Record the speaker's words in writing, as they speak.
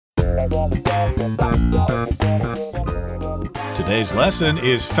Today's lesson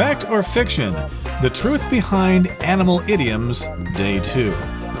is Fact or Fiction? The Truth Behind Animal Idioms, Day 2.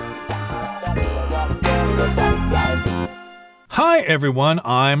 Hi, everyone.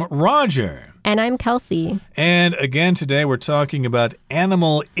 I'm Roger. And I'm Kelsey. And again, today we're talking about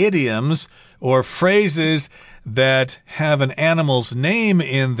animal idioms, or phrases that have an animal's name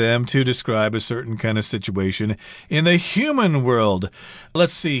in them to describe a certain kind of situation in the human world.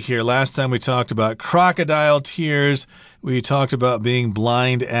 Let's see here. Last time we talked about crocodile tears. We talked about being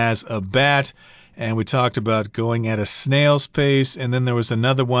blind as a bat. And we talked about going at a snail's pace. And then there was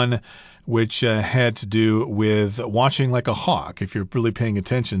another one which had to do with watching like a hawk, if you're really paying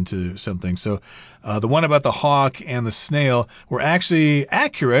attention to something. So the one about the hawk and the snail were actually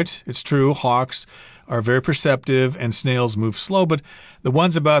accurate. It's true, hawks are very perceptive and snails move slow. But the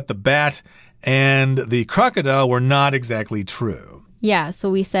ones about the bat and the crocodile were not exactly true. Yeah, so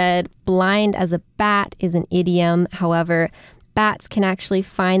we said blind as a bat is an idiom. However, bats can actually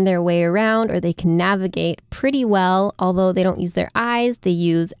find their way around, or they can navigate pretty well. Although they don't use their eyes, they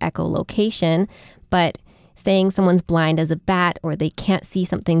use echolocation. But saying someone's blind as a bat or they can't see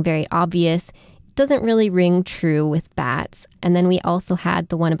something very obvious doesn't really ring true with bats. And then we also had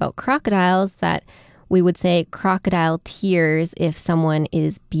the one about crocodiles, that we would say crocodile tears if someone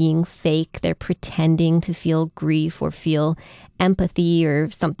is being fake. They're pretending to feel grief or feel empathy or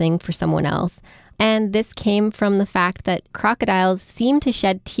something for someone else. And this came from the fact that crocodiles seem to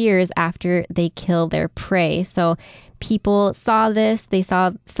shed tears after they kill their prey. So people saw this. They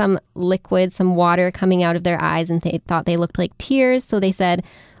saw some liquid, some water coming out of their eyes, and they thought they looked like tears. So they said,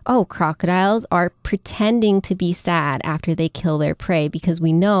 oh, crocodiles are pretending to be sad after they kill their prey, because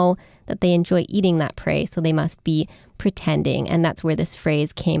we know that they enjoy eating that prey. So they must be pretending. And that's where this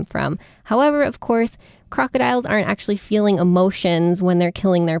phrase came from. However, of course, crocodiles aren't actually feeling emotions when they're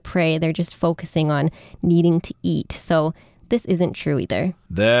killing their prey. They're just focusing on needing to eat. So this isn't true either.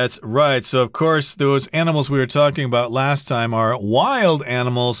 That's right. So, of course, those animals we were talking about last time are wild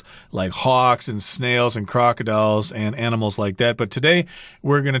animals like hawks and snails and crocodiles and animals like that. But today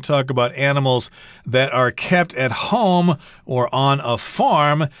we're going to talk about animals that are kept at home or on a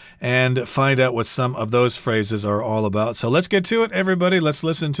farm and find out what some of those phrases are all about. So let's get to it, everybody. Let's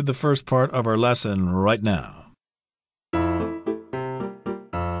listen to the first part of our lesson right now.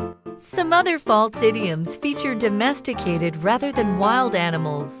 Some other false idioms feature domesticated rather than wild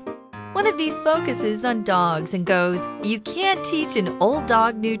animals. One of these focuses on dogs and goes, "You can't teach an old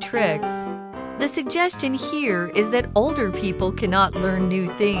dog new tricks." The suggestion here is that older people cannot learn new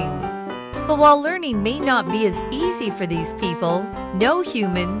things. But while learning may not be as easy for these people, no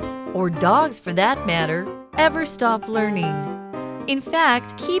humans, or dogs for that matter, ever stop learning. In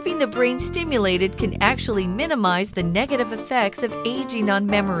fact, keeping the brain stimulated can actually minimize the negative effects of aging on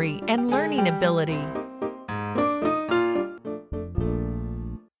memory and learning ability.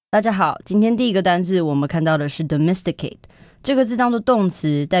 大家好，今天第一个单字我们看到的是 domesticate， 这个字当作动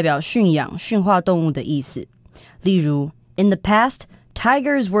词，代表驯养、驯化动物的意思。例如 In the past,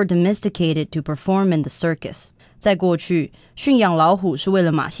 tigers were domesticated to perform in the circus. 在过去，驯养老虎是为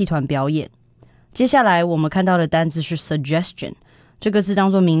了马戏团表演。接下来我们看到的单字是 suggestion， 这个字当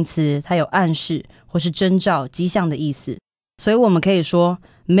作名词，它有暗示或是征兆、迹象的意思。所以我们可以说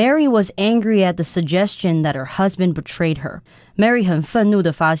Mary was angry at the suggestion that her husband betrayed her. Mary 很愤怒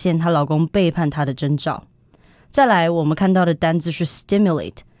地发现她老公背叛她的征兆。再来我们看到的单字是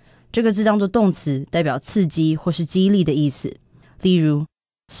stimulate， 这个字当作动词，代表刺激或是激励的意思。例如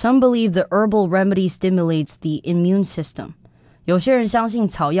Some believe the herbal remedy stimulates the immune system. 有些人相信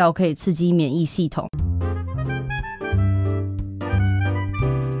草药可以刺激免疫系统。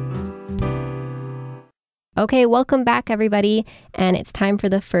Okay, welcome back, everybody. And it's time for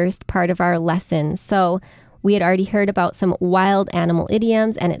the first part of our lesson. So we had already heard about some wild animal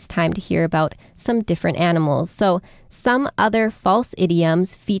idioms, and it's time to hear about some different animals. So some other false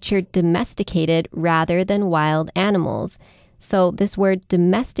idioms feature domesticated rather than wild animals. So this word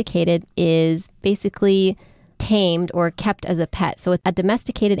domesticated is basically tamed or kept as a pet. So a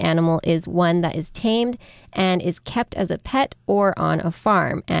domesticated animal is one that is tamed and is kept as a pet or on a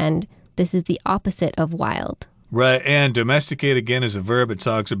farm. And this is the opposite of wild. Right, and domesticate again is a verb. It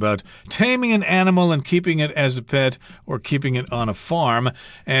talks about taming an animal and keeping it as a pet or keeping it on a farm.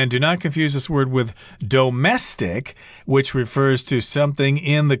 And do not confuse this word with domestic, which refers to something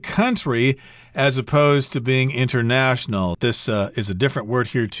in the country as opposed to being international. This is a different word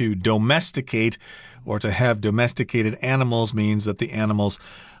here. To domesticate or to have domesticated animals means that the animals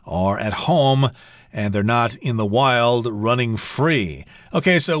are at home and they're not in the wild running free.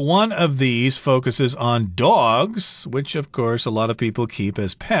 Okay, so one of these focuses on dogs, which of course a lot of people keep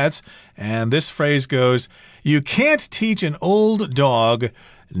as pets. And this phrase goes, you can't teach an old dog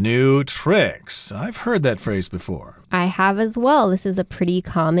new tricks. I've heard that phrase before. I have as well. This is a pretty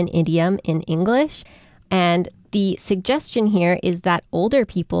common idiom in English. And the suggestion here is that older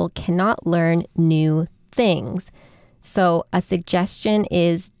people cannot learn new things. So a suggestion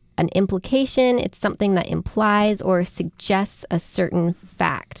is an implication. It's something that implies or suggests a certain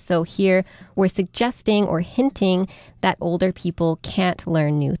fact. So here we're suggesting or hinting that older people can't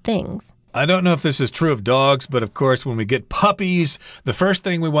learn new things. I don't know if this is true of dogs, but of course, when we get puppies, the first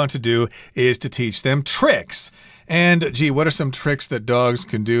thing we want to do is to teach them tricks. And, gee, what are some tricks that dogs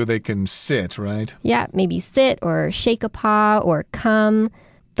can do? They can sit, right? Yeah, maybe sit or shake a paw or come.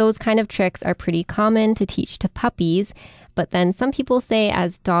 Those kind of tricks are pretty common to teach to puppies. But then some people say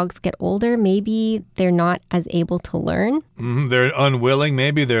as dogs get older, maybe they're not as able to learn. They're unwilling.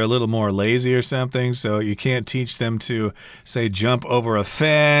 Maybe they're a little more lazy or something. So you can't teach them to, say, jump over a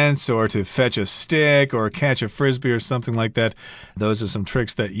fence or to fetch a stick or catch a frisbee or something like that. Those are some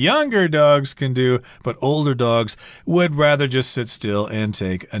tricks that younger dogs can do, but older dogs would rather just sit still and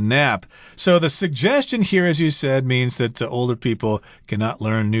take a nap. So the suggestion here, as you said, means that older people cannot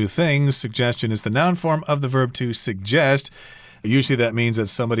learn new things. Suggestion is the noun form of the verb to suggest. Usually that means that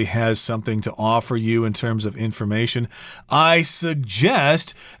somebody has something to offer you in terms of information. I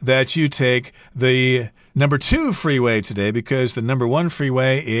suggest that you take the number 2 freeway today because the number 1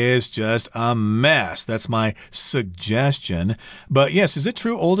 freeway is just a mess. That's my suggestion. But yes, is it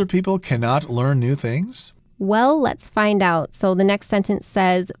true older people cannot learn new things? Well, let's find out. So the next sentence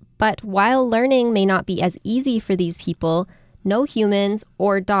says, but while learning may not be as easy for these people, no humans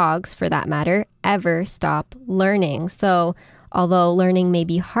or dogs, for that matter, ever stop learning. So although learning may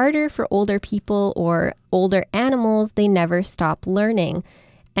be harder for older people or older animals, they never stop learning.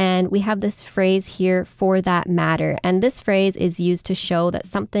 And we have this phrase here, for that matter. And this phrase is used to show that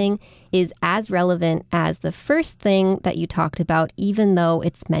something is as relevant as the first thing that you talked about, even though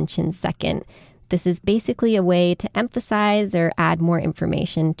it's mentioned second. This is basically a way to emphasize or add more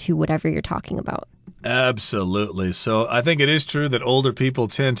information to whatever you're talking about. Absolutely. So I think it is true that older people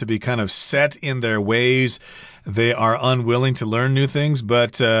tend to be kind of set in their ways. They are unwilling to learn new things,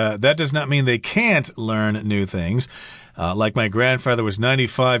 but that does not mean they can't learn new things. Like my grandfather was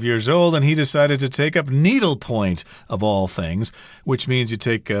 95 years old and he decided to take up needlepoint of all things, which means you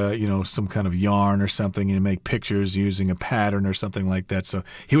take, some kind of yarn or something and you make pictures using a pattern or something like that. So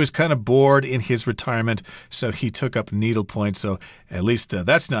he was kind of bored in his retirement, so he took up needlepoint. So at least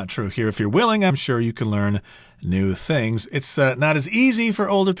that's not true here. If you're willing, I'm sure you can learn new things. It's not as easy for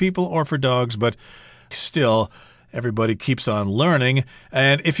older people or for dogs, but still, everybody keeps on learning.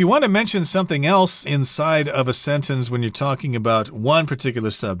 And if you want to mention something else inside of a sentence when you're talking about one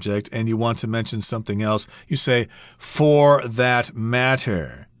particular subject and you want to mention something else, you say, for that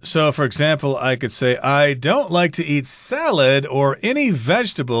matter. So, for example, I could say, I don't like to eat salad or any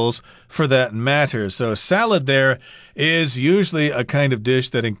vegetables for that matter. So, salad there is usually a kind of dish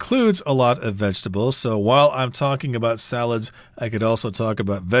that includes a lot of vegetables. So, while I'm talking about salads, I could also talk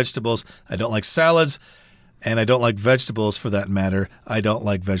about vegetables. I don't like salads, and I don't like vegetables for that matter. I don't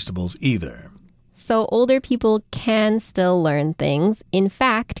like vegetables either. So older people can still learn things. In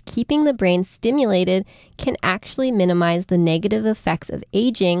fact, keeping the brain stimulated can actually minimize the negative effects of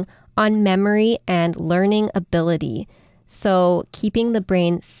aging on memory and learning ability. So keeping the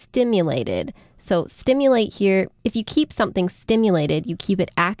brain stimulated. So stimulate here, if you keep something stimulated, you keep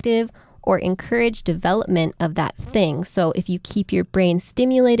it active or encourage development of that thing. So if you keep your brain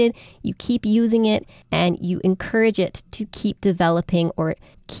stimulated, you keep using it and you encourage it to keep developing or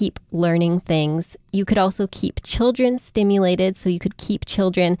keep learning things. You could also keep children stimulated, so you could keep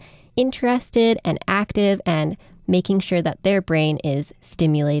children interested and active and making sure that their brain is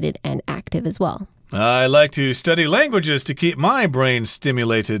stimulated and active as well. I like to study languages to keep my brain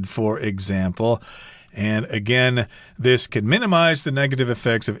stimulated, for example. And again, this can minimize the negative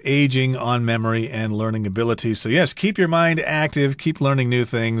effects of aging on memory and learning ability. So yes, keep your mind active, keep learning new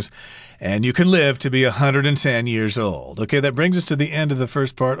things, and you can live to be 110 years old. Okay, that brings us to the end of the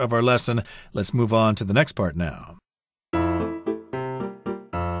first part of our lesson. Let's move on to the next part now.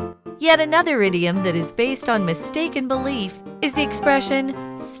 Yet another idiom that is based on mistaken belief is the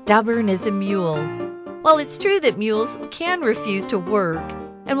expression, stubborn as a mule. While it's true that mules can refuse to work,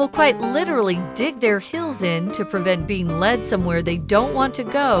 and will quite literally dig their heels in to prevent being led somewhere they don't want to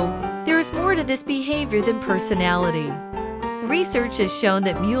go, there is more to this behavior than personality. Research has shown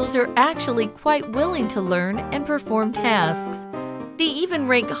that mules are actually quite willing to learn and perform tasks. They even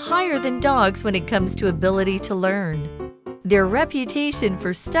rank higher than dogs when it comes to ability to learn. Their reputation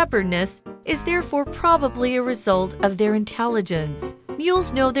for stubbornness is therefore probably a result of their intelligence.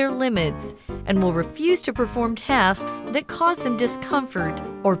 Mules know their limits and will refuse to perform tasks that cause them discomfort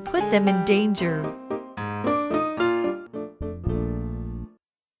or put them in danger.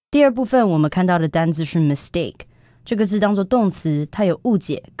 第二部分我们看到的单字是 mistake， 这个字当作动词，它有误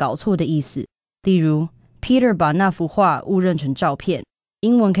解、搞错的意思。例如 Peter 把那幅画误认成照片，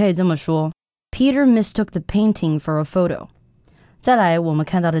英文可以这么说 Peter mistook the painting for a photo。 再来我们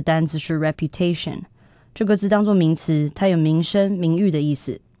看到的单字是 reputation， 这个字当作名词，它有名声、名誉的意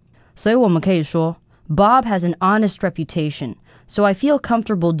思。所以我们可以说 Bob has an honest reputation, so I feel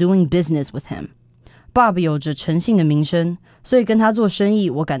comfortable doing business with him. Bob 有着诚信的名声，所以跟他做生意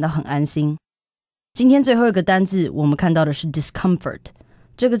我感到很安心。今天最后一个单字我们看到的是 discomfort，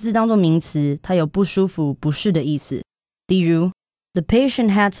 这个字当作名词，它有不舒服、不适的意思。例如The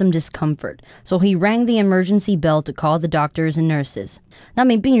patient had some discomfort, so he rang the emergency bell to call the doctors and nurses. 那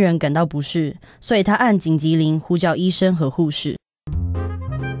名病人感到不适，所以他按紧急铃呼叫医生和护士。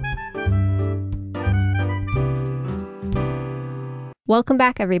Welcome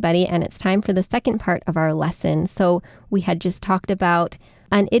back, everybody, and it's time for the second part of our lesson. So we had just talked about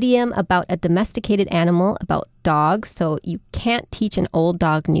an idiom about a domesticated animal, about dogs. So you can't teach an old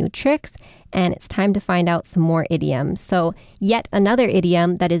dog new tricks. And it's time to find out some more idioms. So yet another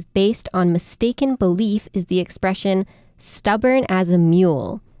idiom that is based on mistaken belief is the expression stubborn as a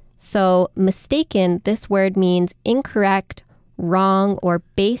mule. So mistaken, this word means incorrect, wrong, or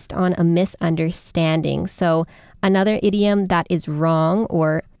based on a misunderstanding. So another idiom that is wrong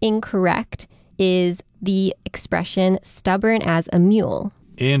or incorrect is the expression stubborn as a mule.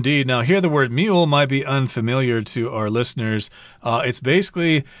 Indeed. Now, here the word mule might be unfamiliar to our listeners. It's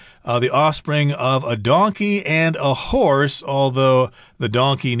basically the offspring of a donkey and a horse, although the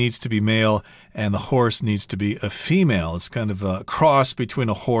donkey needs to be male and the horse needs to be a female. It's kind of a cross between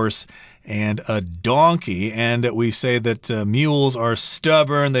a horse and a donkey. And we say that mules are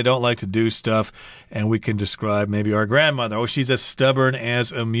stubborn. They don't like to do stuff. And we can describe maybe our grandmother. Oh, she's as stubborn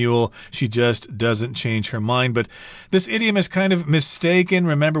as a mule. She just doesn't change her mind. But this idiom is kind of mistaken.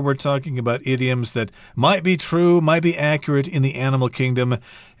 Remember, we're talking about idioms that might be true, might be accurate in the animal kingdom,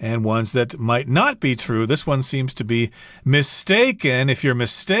 and ones that might not be true. This one seems to be mistaken. If you're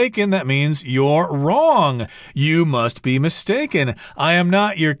mistaken, that means you're wrong. You must be mistaken. I am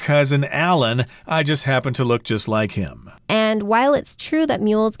not your cousin Alan. I just happen to look just like him. And while it's true that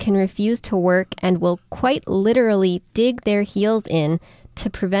mules can refuse to work and will quite literally dig their heels in to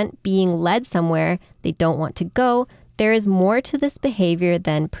prevent being led somewhere they don't want to go, there is more to this behavior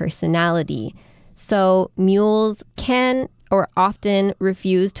than personality. So mules can or often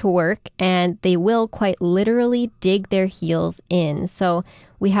refuse to work, and they will quite literally dig their heels in. So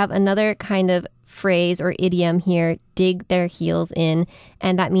we have another kind of phrase or idiom here, dig their heels in,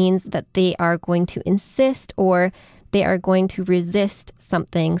 and that means that they are going to insist or they are going to resist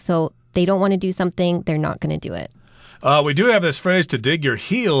something. So they don't want to do something, they're not going to do it. We do have this phrase to dig your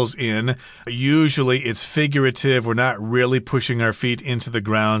heels in. Usually it's figurative. We're not really pushing our feet into the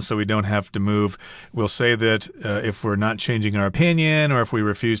ground so we don't have to move. We'll say that if we're not changing our opinion or if we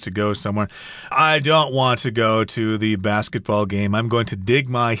refuse to go somewhere. I don't want to go to the basketball game. I'm going to dig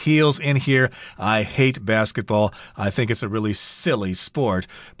my heels in here. I hate basketball. I think it's a really silly sport.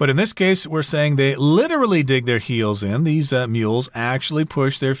 But in this case, we're saying they literally dig their heels in. These mules actually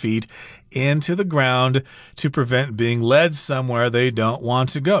push their feet into the ground to prevent being led somewhere they don't want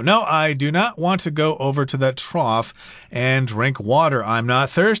to go. No, I do not want to go over to that trough and drink water. I'm not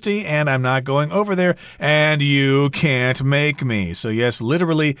thirsty and I'm not going over there, and you can't make me. So yes,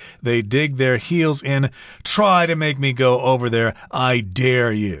 literally, they dig their heels in. Try to make me go over there. I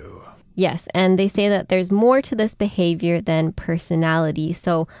dare you. Yes, and they say that there's more to this behavior than personality.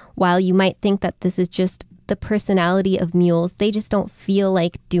 So while you might think that this is just the personality of mules, they just don't feel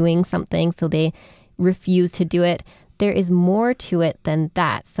like doing something, so they refuse to do it. There is more to it than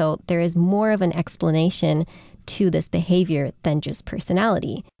that. So there is more of an explanation to this behavior than just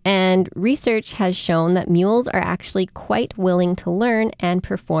personality. And research has shown that mules are actually quite willing to learn and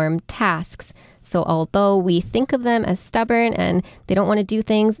perform tasks. So although we think of them as stubborn and they don't want to do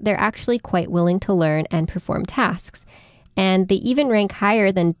things, they're actually quite willing to learn and perform tasks. And they even rank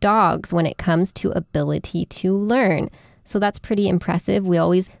higher than dogs when it comes to ability to learn. So that's pretty impressive. We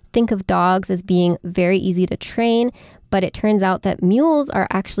always think of dogs as being very easy to train, but it turns out that mules are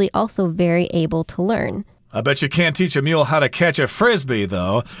actually also very able to learn. I bet you can't teach a mule how to catch a frisbee,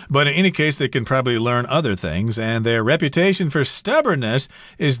 though. But in any case, they can probably learn other things, and their reputation for stubbornness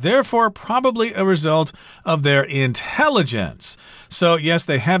is therefore probably a result of their intelligence. So, yes,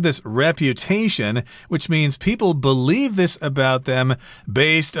 they have this reputation, which means people believe this about them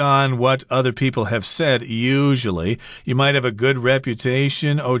based on what other people have said, usually. You might have a good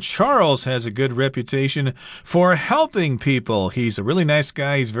reputation. Oh, Charles has a good reputation for helping people. He's a really nice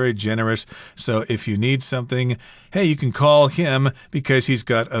guy. He's very generous. So if you need something, hey, you can call him because he's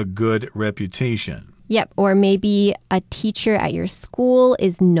got a good reputation. Yep, or maybe a teacher at your school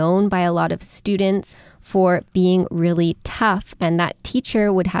is known by a lot of students for being really tough, and that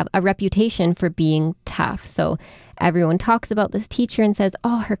teacher would have a reputation for being tough. So everyone talks about this teacher and says,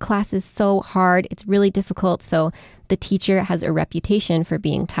 oh, her class is so hard, it's really difficult. So the teacher has a reputation for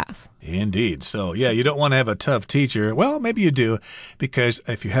being tough. Indeed. So, yeah, you don't want to have a tough teacher. Well, maybe you do, because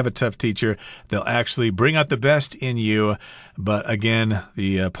if you have a tough teacher, they'll actually bring out the best in you. But again,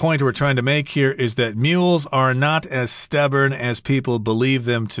 the point we're trying to make here is that mules are not as stubborn as people believe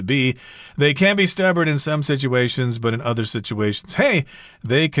them to be. They can be stubborn in some situations, but in other situations, hey,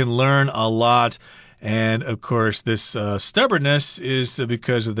 they can learn a lot. And, of course, this stubbornness is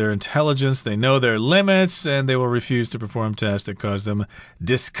because of their intelligence. They know their limits, and they will refuse to perform tasks that cause them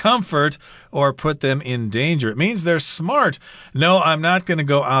discomfort or put them in danger. It means they're smart. No, I'm not going to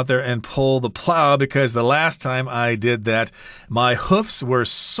go out there and pull the plow, because the last time I did that, my hoofs were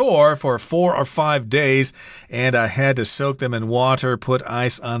sore for 4 or 5 days, and I had to soak them in water, put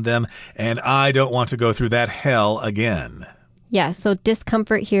ice on them, and I don't want to go through that hell again. Yeah, so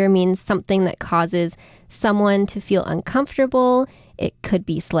discomfort here means something that causes someone to feel uncomfortable. It could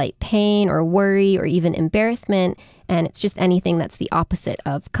be slight pain or worry or even embarrassment, and it's just anything that's the opposite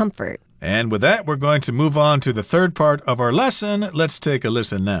of comfort. And with that, we're going to move on to the third part of our lesson. Let's take a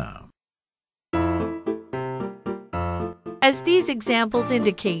listen now. As these examples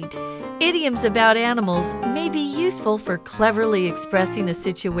indicate, idioms about animals may be useful for cleverly expressing a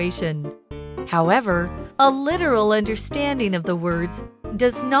situation. However, a literal understanding of the words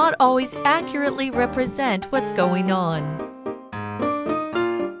does not always accurately represent what's going on.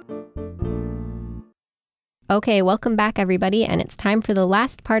 Okay, welcome back, everybody, and it's time for the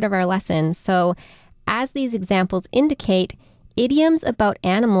last part of our lesson. So, as these examples indicate, idioms about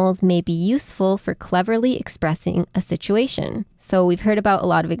animals may be useful for cleverly expressing a situation. So, we've heard about a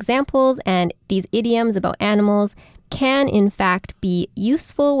lot of examples, and these idioms about animals can, in fact, be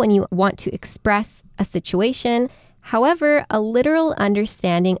useful when you want to express a situation. However, a literal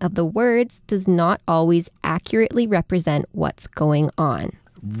understanding of the words does not always accurately represent what's going on.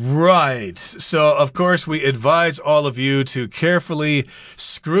 Right. So, of course, we advise all of you to carefully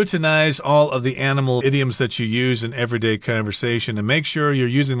scrutinize all of the animal idioms that you use in everyday conversation and make sure you're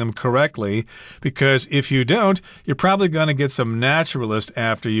using them correctly, because if you don't, you're probably going to get some naturalist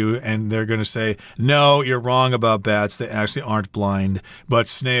after you, and they're going to say, no, you're wrong about bats. They actually aren't blind, but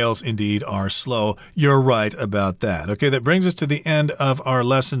snails indeed are slow. You're right about that. Okay, that brings us to the end of our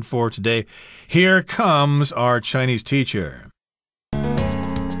lesson for today. Here comes our Chinese teacher.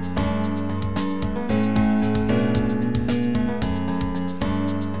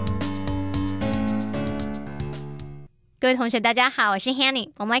 各位同学大家好，我是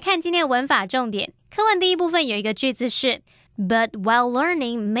Hanny。 我们来看今天的文法重点。课文第一部分有一个句子是 But while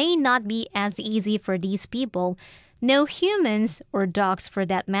learning may not be as easy for these people, no humans or dogs for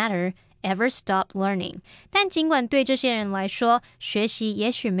that matter ever stop learning. 但尽管对这些人来说，学习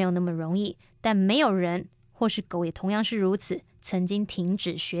也许没有那么容易，但没有人或是狗也同样是如此，曾经停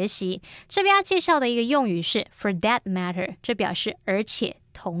止学习。这边要介绍的一个用语是 for that matter， 这表示而且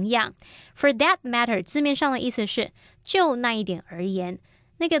同样。 For that matter 字面上的意思是就那一点而言，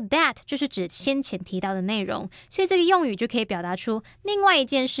那个 that 就是指先前提到的内容，所以这个用语就可以表达出另外一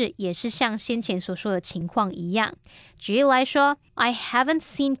件事也是像先前所说的情况一样。举例来说 I haven't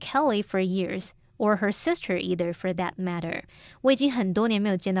seen Kelly for years or her sister either for that matter. 我已经很多年没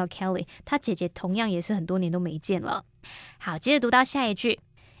有见到 Kelly， 她姐姐同样也是很多年都没见了。好，接着读到下一句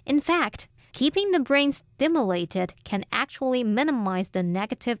In fact, keeping the brain stimulated can actually minimize the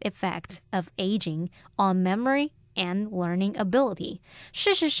negative effects of aging on memory and learning ability。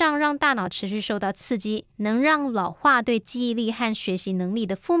 事实上，让大脑持续受到刺激，能让老化对记忆力和学习能力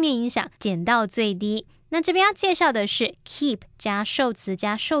的负面影响减到最低。那这边要介绍的是 keep 加受词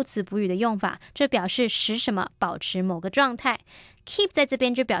加受词补语的用法，这表示使什么保持某个状态。keep 在这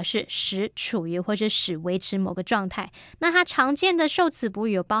边就表示使处于或是使维持某个状态。那它常见的受词补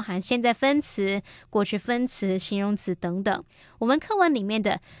语有包含现在分词、过去分词、形容词等等。我们课文里面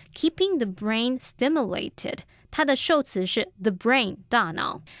的 keeping the brain stimulated， 它的受词是 the brain 大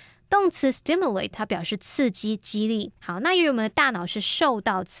脑。动词 stimulate 它表示刺激、激励。好，那由于我们的大脑是受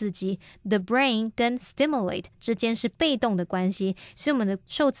到刺激 ，the brain 跟 stimulate 之间是被动的关系，所以我们的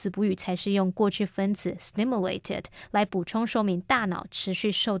受词补语才是用过去分词 stimulated 来补充说明大脑持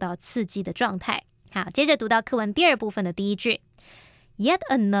续受到刺激的状态。好，接着读到课文第二部分的第一句 ，Yet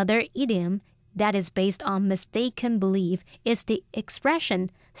another idiom that is based on mistaken belief is the expression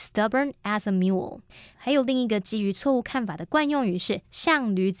stubborn as a mule。 还有另一个基于错误看法的惯用语是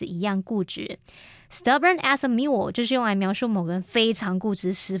像驴子一样固执。 Stubborn as a mule 就是用来描述某个人非常固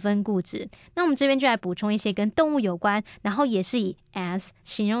执，十分固执。那我们这边就来补充一些跟动物有关，然后也是以 as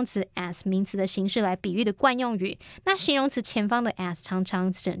形容词 as 名词的形式来比喻的惯用语。那形容词前方的 as 常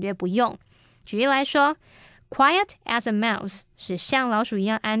常省略不用。举例来说，Quiet as a mouse 是像老鼠一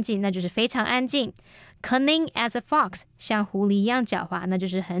样安静，那就是非常安静。Cunning as a fox 像狐狸一样狡猾，那就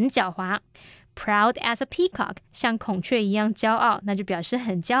是很狡猾。Proud as a peacock 像孔雀一样骄傲，那就表示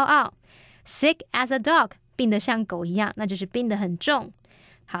很骄傲。Sick as a dog 病得像狗一样，那就是病得很重。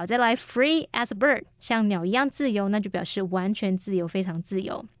好，再来 Free as a bird 像鸟一样自由，那就表示完全自由，非常自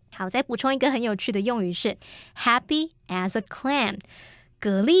由。好，再补充一个很有趣的用语是 Happy as a clam。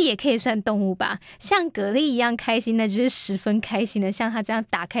蛤蜊也可以算动物吧，像蛤蜊一样开心，那就是十分开心的，像它这样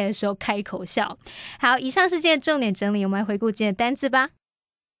打开的时候开口笑。好，以上是今天的重点整理，我们来回顾今天的单字吧。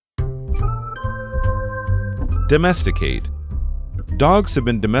Domesticate. Dogs have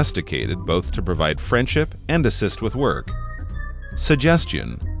been domesticated both to provide friendship and assist with work.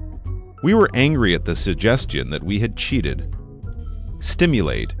 Suggestion. We were angry at the suggestion that we had cheated.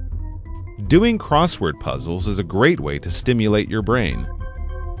 Stimulate. Doing crossword puzzles is a great way to stimulate your brain.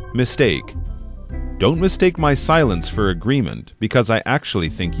 Mistake. Don't mistake my silence for agreement because I actually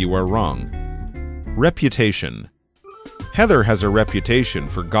think you are wrong. Reputation. Heather has a reputation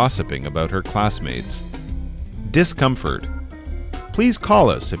for gossiping about her classmates. Discomfort. Please call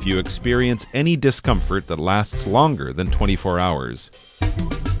us if you experience any discomfort that lasts longer than 24 hours.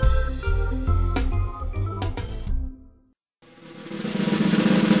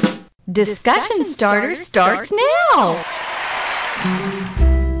 Discussion starter starts now.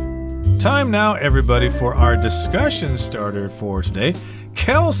 Time now, everybody, for our discussion starter for today.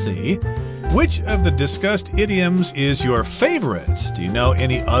 Kelsey, which of the discussed idioms is your favorite? Do you know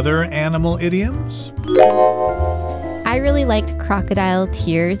any other animal idioms? I really liked crocodile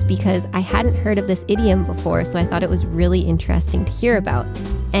tears because I hadn't heard of this idiom before, so I thought it was really interesting to hear about.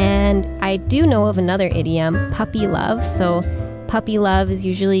 And I do know of another idiom, puppy love. So puppy love is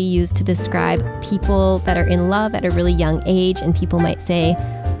usually used to describe people that are in love at a really young age, and people might say,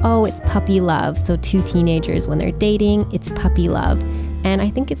 oh, it's puppy love. So two teenagers, when they're dating, it's puppy love. And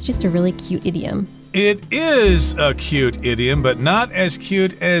I think it's just a really cute idiom. It is a cute idiom, but not as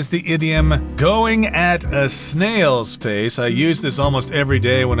cute as the idiom going at a snail's pace. I use this almost every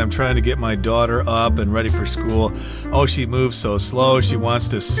day when I'm trying to get my daughter up and ready for school. Oh, she moves so slow. She wants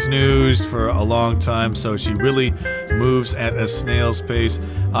to snooze for a long time, so she really moves at a snail's pace.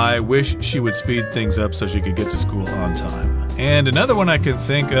 I wish she would speed things up so she could get to school on time. And another one I can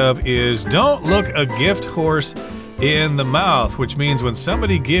think of is don't look a gift horse in the mouth, which means when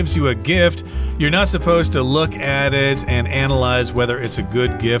somebody gives you a gift, you're not supposed to look at it and analyze whether it's a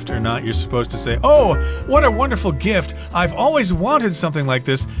good gift or not. You're supposed to say, oh, what a wonderful gift. I've always wanted something like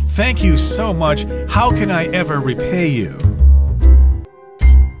this. Thank you so much. How can I ever repay you?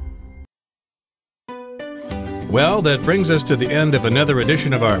 Well, that brings us to the end of another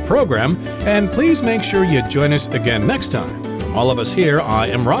edition of our program, and please make sure you join us again next time. From all of us here, I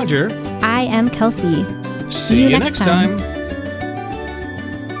am Roger. I am Kelsey. See you next time.